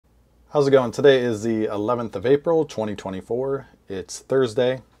How's it going? Today is the 11th of April, 2024. It's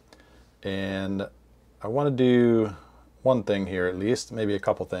Thursday, and I want to do one thing here at least, maybe a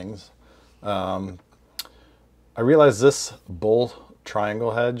couple things. I realize this bull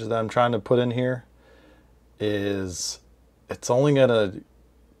triangle hedge that I'm trying to put in here it's only going to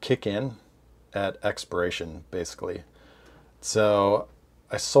kick in at expiration, basically. So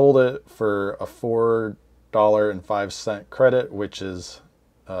I sold it for a $4.05 credit, which is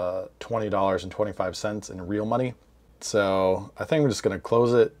 $20.25 in real money. So I think I'm just going to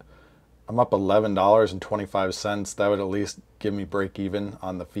close it. I'm up $11.25. That would at least give me break even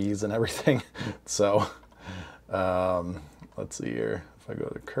on the fees and everything. So let's see here. If I go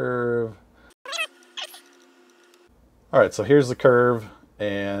to curve. All right, so here's the curve,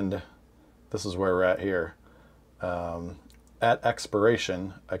 and this is where we're at here. At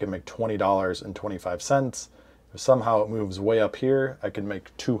expiration, I can make $20.25. If somehow it moves way up here, I could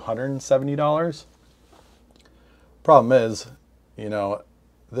make $270. Problem is, you know,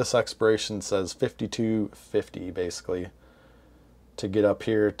 this expiration says 52.50 basically. To get up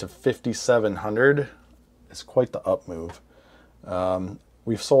here to 5,700 is quite the up move.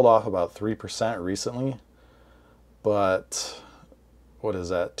 We've sold off about 3% recently, but what is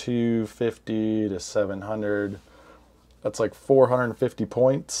that? 250 to 700. That's like 450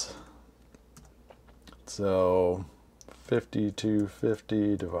 points. So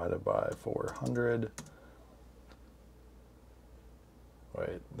 5250 divided by 400.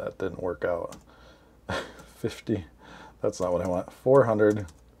 Wait, that didn't work out. 50, that's not what I want. 400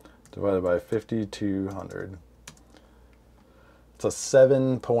 divided by 5200. It's a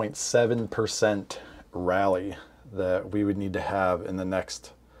 7.7% rally that we would need to have in the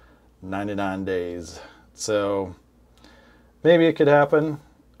next 99 days. So maybe it could happen.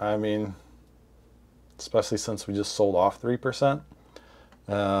 I mean, especially since we just sold off 3%.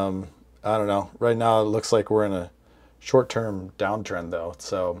 I don't know. Right now it looks like we're in a short-term downtrend though.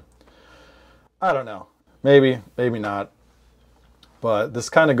 So I don't know. Maybe, maybe not. But this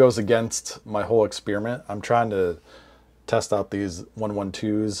kind of goes against my whole experiment. I'm trying to test out these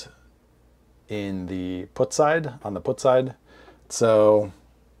 112s in the put side, on the put side. So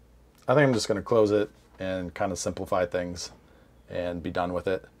I think I'm just going to close it and kind of simplify things and be done with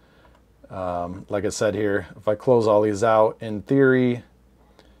it. Like I said here, if I close all these out, in theory,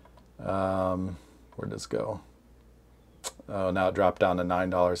 where'd this go? Oh, now it dropped down to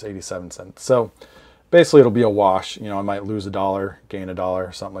 $9.87. So basically it'll be a wash. You know, I might lose $1, gain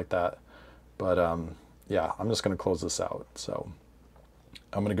 $1, something like that. But yeah, I'm just going to close this out. So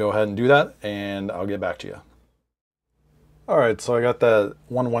I'm going to go ahead and do that, and I'll get back to you. All right, so I got that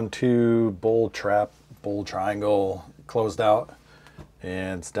 112 bull trap, bull triangle closed out.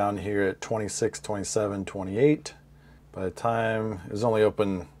 And it's down here at 26, 27, 28. By the time it was only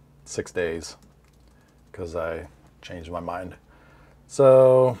open 6 days because I changed my mind.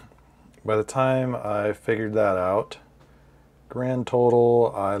 So by the time I figured that out, grand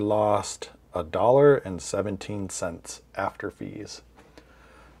total, I lost $1.17 after fees.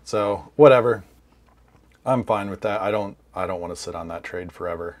 So whatever, I'm fine with that. I don't want to sit on that trade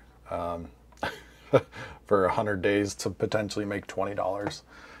forever. For 100 days to potentially make $20.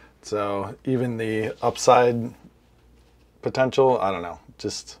 So even the upside potential, I don't know,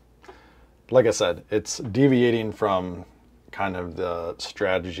 just like I said, it's deviating from kind of the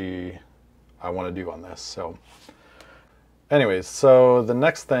strategy I want to do on this. So anyways, so the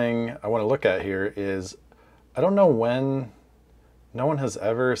next thing I want to look at here is, I don't know when, no one has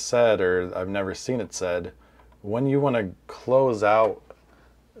ever said, or I've never seen it said, when you want to close out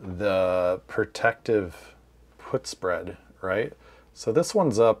the protective put spread, right? So this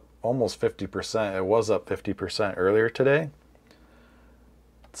one's up almost 50%. It was up 50% earlier today.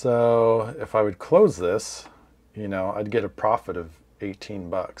 So if I would close this, you know, I'd get a profit of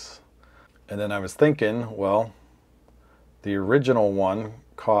 18 bucks. And then I was thinking, well, the original one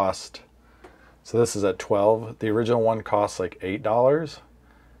cost, so this is at 12. The original one costs like $8,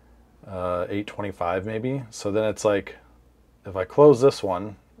 $8.25 maybe. So then it's like, if I close this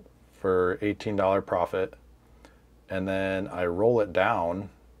one for $18 profit, and then I roll it down,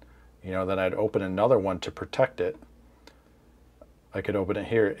 you know, then I'd open another one to protect it. I could open it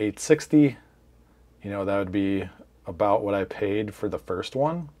here at $8.60. You know, that would be about what I paid for the first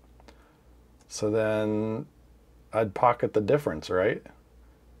one. So then I'd pocket the difference, right?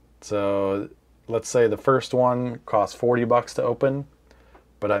 So let's say the first one cost 40 bucks to open,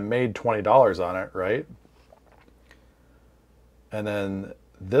 but I made $20 on it, right? And then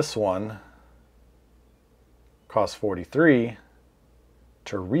this one costs 43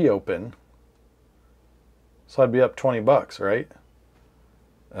 to reopen. So I'd be up 20 bucks, right?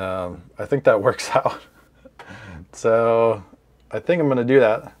 I think that works out. So I think I'm going to do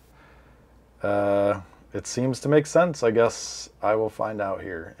that. It seems to make sense. I guess I will find out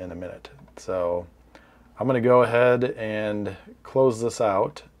here in a minute. So I'm going to go ahead and close this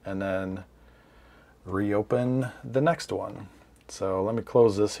out and then reopen the next one. So let me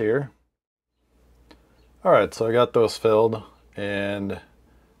close this here. All right, so I got those filled, and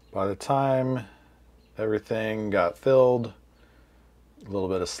by the time everything got filled, a little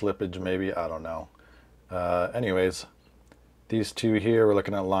bit of slippage maybe, I don't know. Anyways, these two here, we're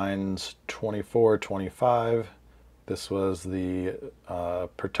looking at lines 24, 25. This was the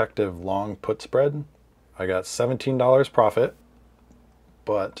protective long put spread. I got $17 profit,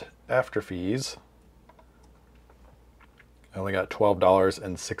 but after fees, I only got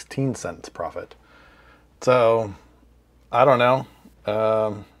 $12.16 profit. So, I don't know.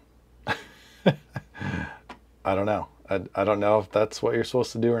 I don't know. I don't know if that's what you're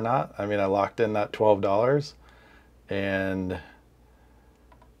supposed to do or not. I mean, I locked in that $12 and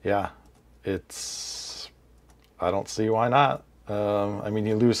yeah, I don't see why not. I mean,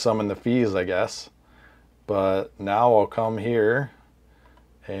 you lose some in the fees, I guess, but now I'll come here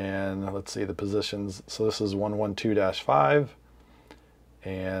and let's see the positions. So this is 112-5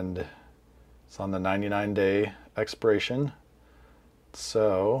 and it's on the 99-day expiration.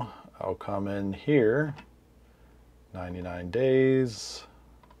 So I'll come in here, 99 days.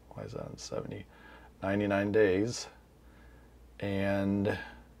 Why is that on 70? 99 days. And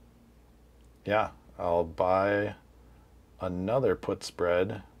yeah, I'll buy another put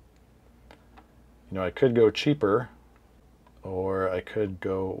spread. You know, I could go cheaper, or I could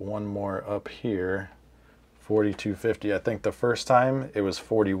go one more up here, 42.50. I think the first time it was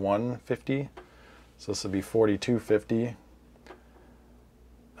 41.50, so this would be 42.50.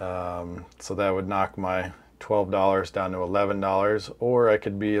 So that would knock my $12 down to $11, or I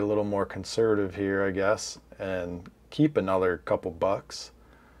could be a little more conservative here, I guess, and keep another couple bucks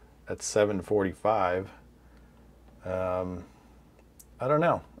at $7.45. I don't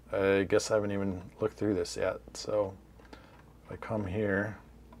know. I guess I haven't even looked through this yet. So if I come here,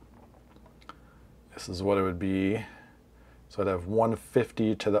 this is what it would be. So I'd have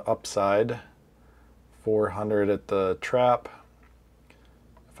 150 to the upside, 400 at the trap.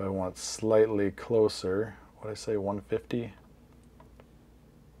 If I want slightly closer, what did I say, 150?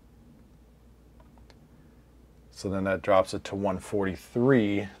 So then that drops it to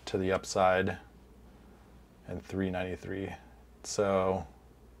 143 to the upside and 393. So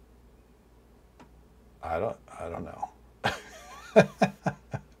I don't know.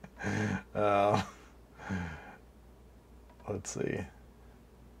 Let's see,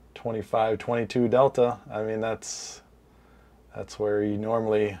 25, 22 delta. I mean, that's where you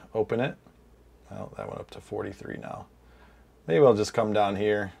normally open it. Well, that went up to 43 now. Maybe I'll just come down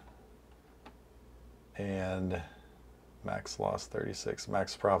here and max loss 36,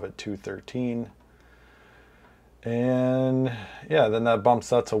 max profit 213. And yeah, then that bumps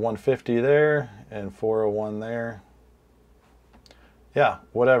that to 150 there and 401 there. Yeah,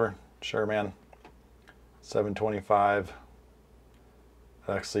 whatever. Sure, man. 725.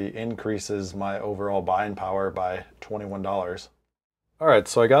 That actually increases my overall buying power by $21. All right,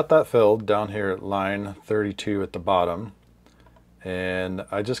 so I got that filled down here at line 32 at the bottom. And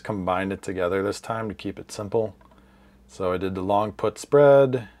I just combined it together this time to keep it simple. So I did the long put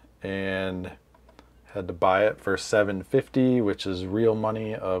spread and had to buy it for $7.50, which is real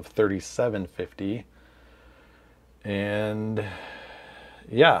money of $37.50. And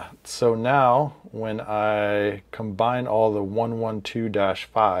yeah, so now when I combine all the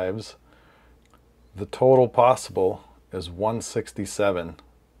 112-5s, the total possible is 167.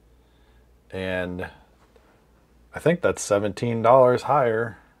 And I think that's $17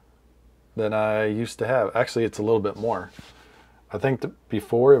 higher than I used to have. Actually, it's a little bit more. I think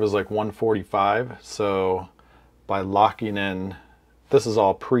before it was like 145. So by locking in, this is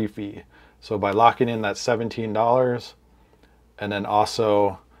all pre-fee. So by locking in that $17, and then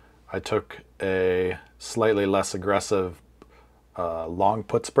also I took a slightly less aggressive long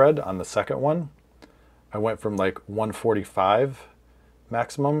put spread on the second one. I went from like 145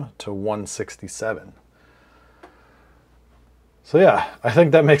 maximum to 167. So yeah, I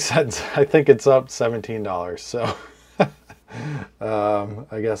think that makes sense. I think it's up $17. So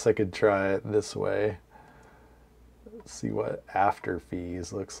I guess I could try it this way. Let's see what after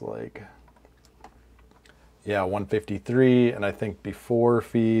fees looks like. Yeah, 153, and I think before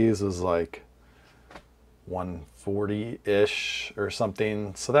fees is like 140-ish or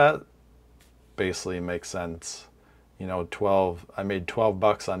something. So that basically makes sense. You know, I made 12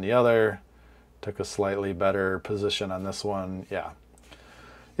 bucks on the other, took a slightly better position on this one. Yeah.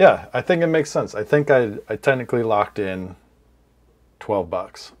 Yeah, I think it makes sense. I think I technically locked in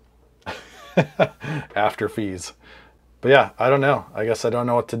 $12 after fees. But yeah, I don't know. I guess I don't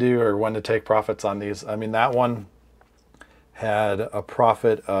know what to do or when to take profits on these. I mean, that one had a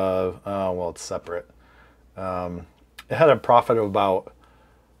profit of, well, it's separate. It had a profit of about,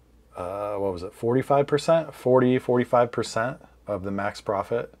 what was it, 45%? 45% of the max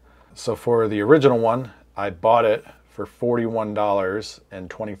profit. So for the original one, I bought it for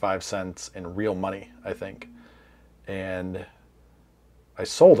 $41.25 in real money, I think. And I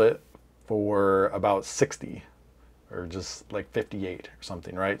sold it for about 60 or just like 58 or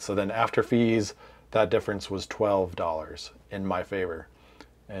something, right? So then after fees, that difference was $12 in my favor.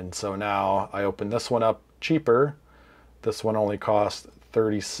 And so now I opened this one up cheaper. This one only cost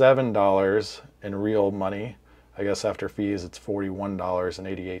 $37 in real money. I guess after fees, it's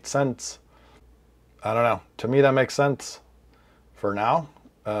 $41.88. I don't know. To me, that makes sense for now.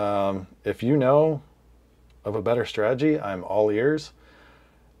 If you know of a better strategy, I'm all ears,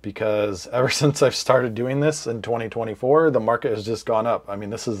 because ever since I've started doing this in 2024, the market has just gone up. I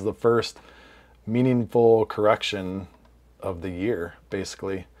mean, this is the first meaningful correction of the year,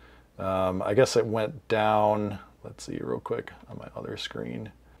 basically. I guess it went down, let's see real quick on my other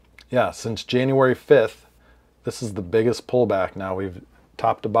screen. Yeah, since January 5th, this is the biggest pullback now. We've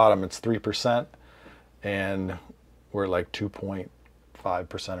top to bottom, it's 3%, and we're like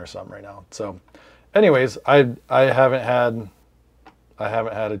 2.5% or something right now. So anyways, I haven't had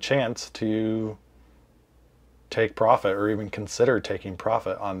a chance to take profit or even consider taking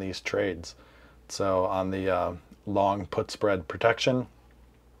profit on these trades. So on the long put spread protection,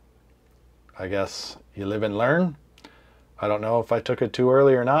 I guess you live and learn. I don't know if I took it too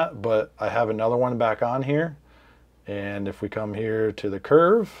early or not, but I have another one back on here. And if we come here to the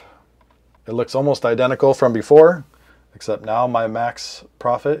curve, it looks almost identical from before, except now my max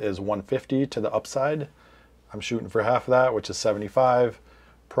profit is 150 to the upside. I'm shooting for half of that, which is 75.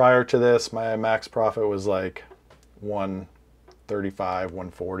 Prior to this, my max profit was like 135,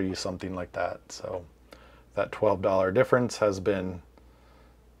 140, something like that. So that $12 difference has been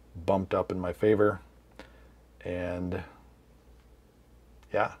bumped up in my favor. And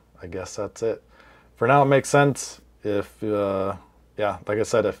yeah, I guess that's it. For now, it makes sense. If, yeah, like I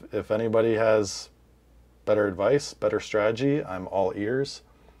said, if anybody has better advice, better strategy, I'm all ears.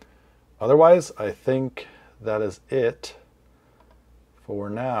 Otherwise, I think that is it for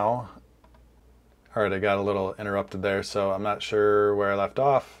now. All right, I got a little interrupted there, so I'm not sure where I left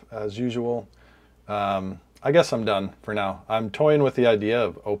off, as usual. I guess I'm done for now. I'm toying with the idea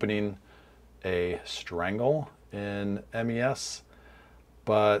of opening a strangle in MES,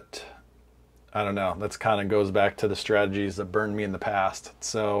 but I don't know. That's kind of goes back to the strategies that burned me in the past.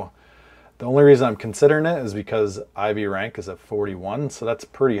 So the only reason I'm considering it is because IV rank is at 41, so that's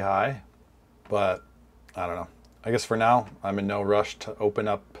pretty high. But I don't know. I guess for now, I'm in no rush to open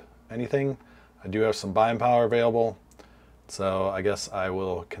up anything. I do have some buying power available, so I guess I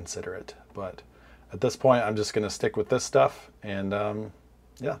will consider it. But at this point, I'm just going to stick with this stuff, and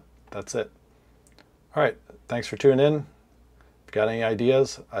yeah, that's it. All right, thanks for tuning in. If you got any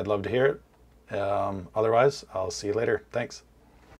ideas, I'd love to hear it. Otherwise, I'll see you later. Thanks.